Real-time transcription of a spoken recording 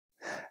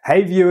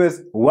Hey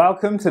viewers,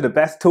 welcome to the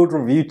Best Tools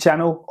Review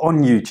channel on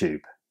YouTube.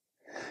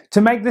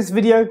 To make this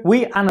video,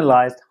 we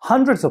analysed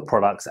hundreds of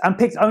products and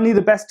picked only the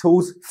best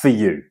tools for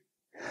you.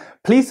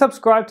 Please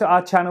subscribe to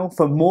our channel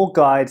for more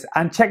guides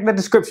and check the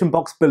description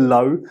box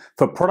below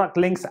for product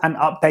links and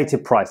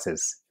updated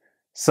prices.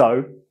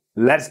 So,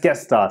 let's get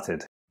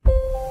started.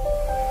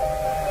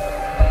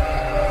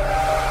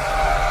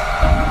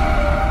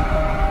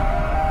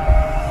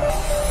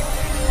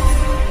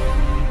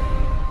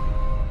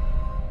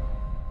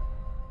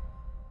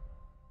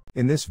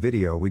 In this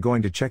video we're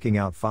going to checking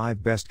out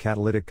 5 best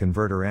catalytic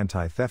converter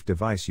anti-theft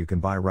device you can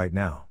buy right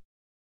now.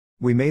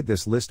 We made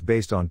this list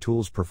based on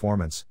tools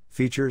performance,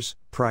 features,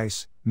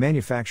 price,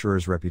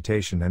 manufacturer's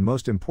reputation and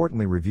most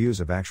importantly reviews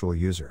of actual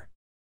user.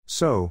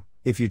 So,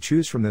 if you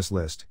choose from this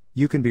list,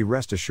 you can be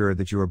rest assured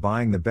that you are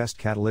buying the best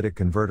catalytic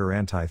converter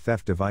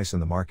anti-theft device in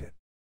the market.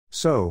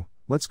 So,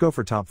 let's go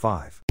for top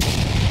 5.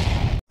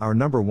 Our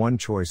number 1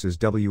 choice is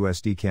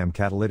WSD-CAM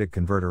Catalytic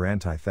Converter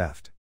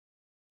Anti-Theft.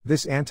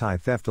 This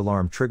anti-theft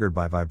alarm triggered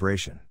by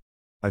vibration.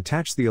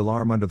 Attach the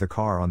alarm under the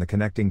car on the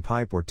connecting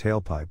pipe or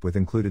tailpipe with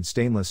included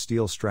stainless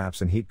steel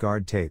straps and heat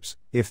guard tapes.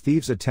 If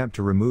thieves attempt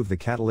to remove the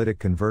catalytic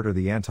converter,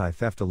 the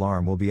anti-theft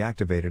alarm will be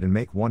activated and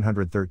make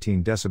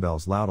 113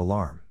 decibels loud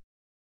alarm.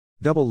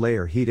 Double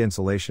layer heat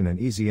insulation and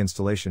easy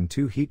installation.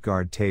 2 heat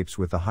guard tapes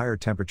with the higher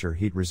temperature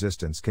heat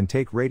resistance can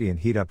take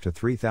radiant heat up to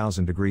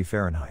 3000 degrees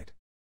Fahrenheit.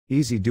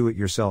 Easy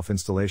do-it-yourself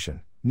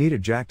installation. Need a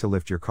jack to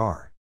lift your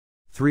car.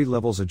 3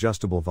 levels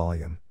adjustable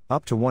volume,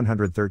 up to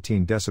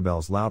 113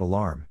 decibels loud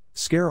alarm,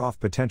 scare off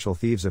potential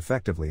thieves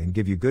effectively and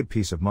give you good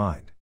peace of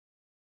mind.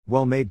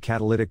 Well-made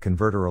catalytic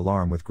converter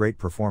alarm with great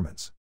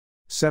performance.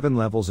 7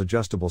 levels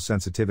adjustable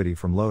sensitivity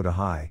from low to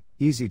high,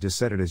 easy to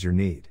set it as your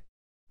need.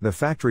 The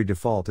factory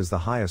default is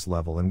the highest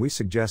level and we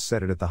suggest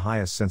set it at the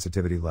highest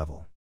sensitivity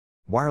level.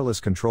 Wireless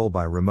control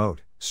by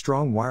remote,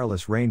 strong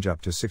wireless range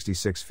up to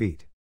 66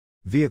 feet.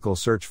 Vehicle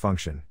search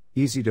function,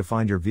 easy to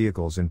find your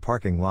vehicles in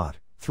parking lot.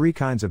 3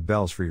 kinds of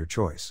bells for your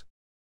choice.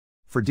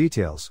 For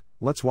details,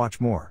 let's watch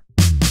more.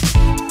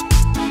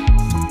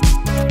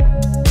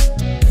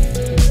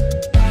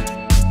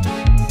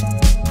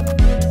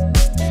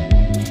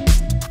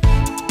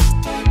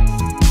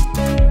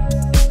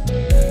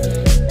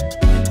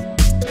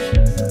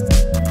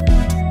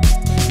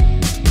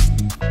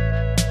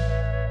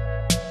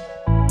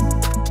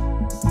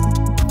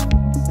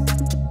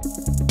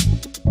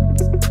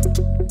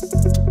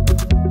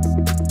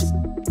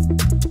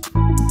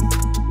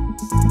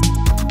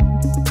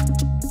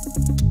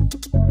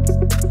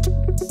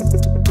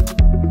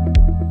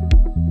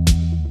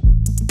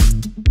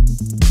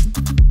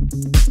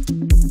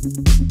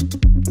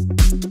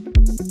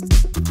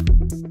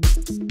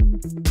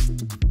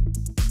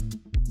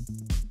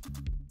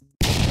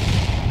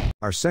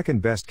 Our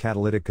second best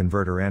catalytic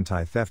converter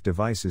anti-theft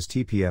device is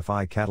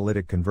TPFI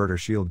Catalytic Converter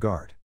Shield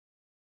Guard.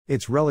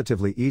 It's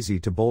relatively easy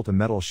to bolt a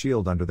metal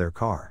shield under their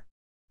car.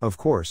 Of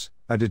course,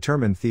 a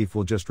determined thief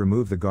will just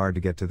remove the guard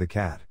to get to the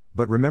cat,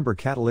 but remember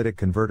catalytic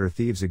converter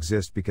thieves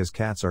exist because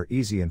cats are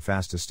easy and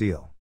fast to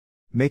steal.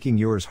 Making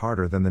yours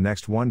harder than the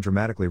next one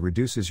dramatically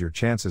reduces your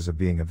chances of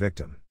being a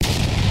victim.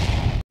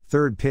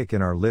 Third pick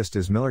in our list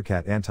is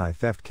MillerCat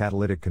Anti-Theft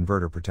Catalytic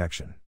Converter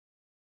Protection.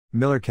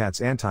 MillerCat's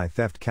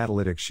anti-theft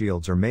catalytic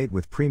shields are made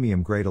with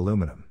premium-grade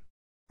aluminum.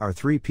 Our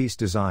 3-piece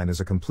design is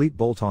a complete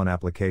bolt-on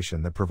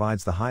application that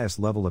provides the highest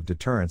level of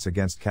deterrence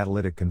against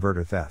catalytic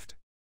converter theft.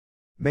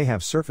 May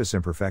have surface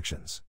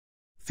imperfections.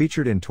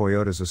 Featured in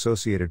Toyota's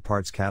Associated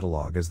Parts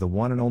catalog as the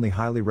one and only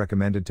highly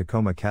recommended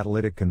Tacoma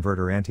catalytic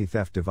converter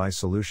anti-theft device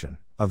solution,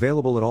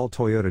 available at all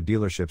Toyota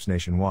dealerships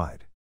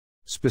nationwide.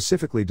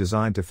 Specifically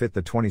designed to fit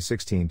the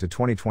 2016 to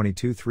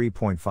 2022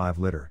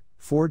 3.5-liter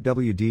Ford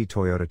WD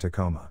Toyota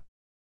Tacoma.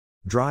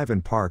 Drive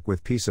and park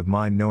with peace of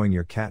mind knowing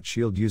your cat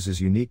shield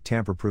uses unique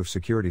tamper-proof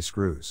security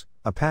screws,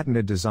 a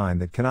patented design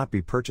that cannot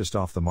be purchased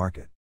off the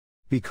market.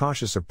 Be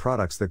cautious of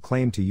products that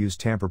claim to use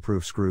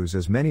tamper-proof screws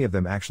as many of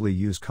them actually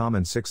use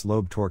common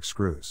 6-lobe Torx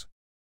screws.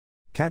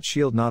 Cat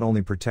Shield not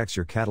only protects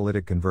your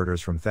catalytic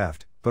converters from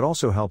theft, but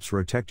also helps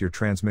protect your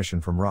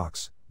transmission from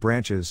rocks,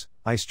 branches,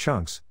 ice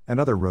chunks, and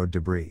other road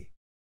debris.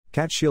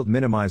 Cat Shield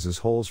minimizes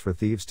holes for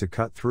thieves to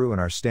cut through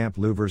and our stamped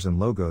louvers and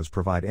logos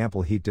provide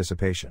ample heat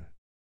dissipation.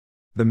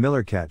 The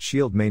MillerCat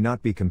Shield may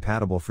not be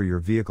compatible for your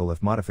vehicle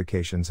if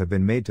modifications have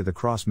been made to the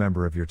cross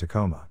member of your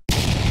Tacoma.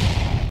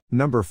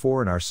 Number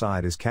 4 in our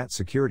side is Cat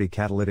Security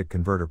Catalytic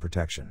Converter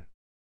Protection.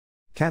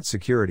 Cat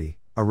Security,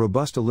 a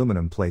robust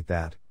aluminum plate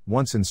that,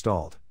 once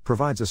installed,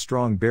 provides a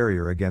strong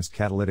barrier against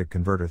catalytic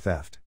converter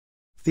theft.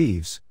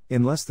 Thieves,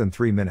 in less than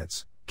 3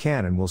 minutes,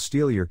 can and will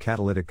steal your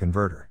catalytic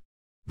converter.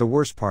 The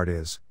worst part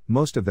is,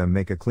 most of them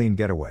make a clean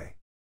getaway.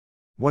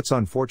 What's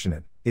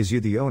unfortunate, is you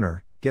the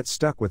owner, get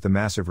stuck with the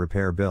massive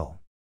repair bill.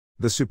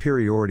 The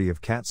superiority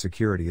of Cat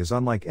Security is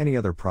unlike any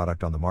other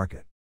product on the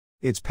market.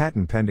 Its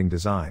patent-pending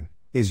design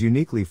is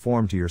uniquely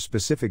formed to your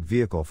specific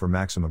vehicle for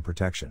maximum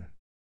protection.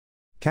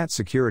 Cat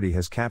Security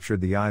has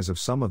captured the eyes of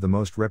some of the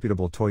most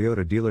reputable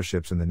Toyota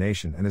dealerships in the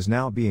nation and is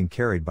now being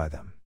carried by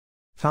them.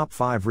 Top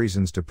 5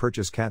 reasons to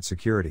purchase CAT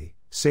security: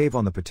 save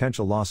on the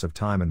potential loss of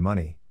time and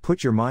money,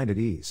 put your mind at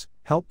ease,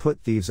 help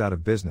put thieves out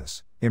of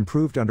business,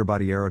 improved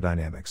underbody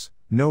aerodynamics,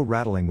 no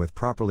rattling with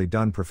properly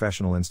done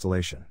professional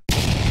installation.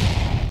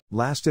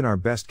 Last in our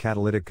best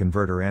catalytic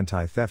converter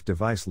anti-theft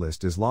device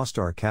list is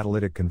LawStar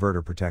Catalytic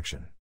Converter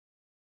Protection.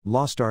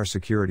 LawStar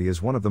Security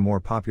is one of the more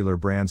popular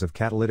brands of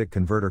catalytic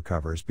converter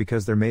covers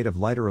because they're made of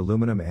lighter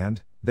aluminum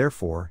and,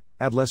 therefore,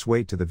 add less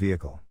weight to the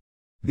vehicle.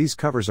 These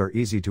covers are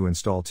easy to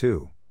install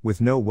too, with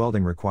no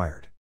welding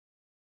required.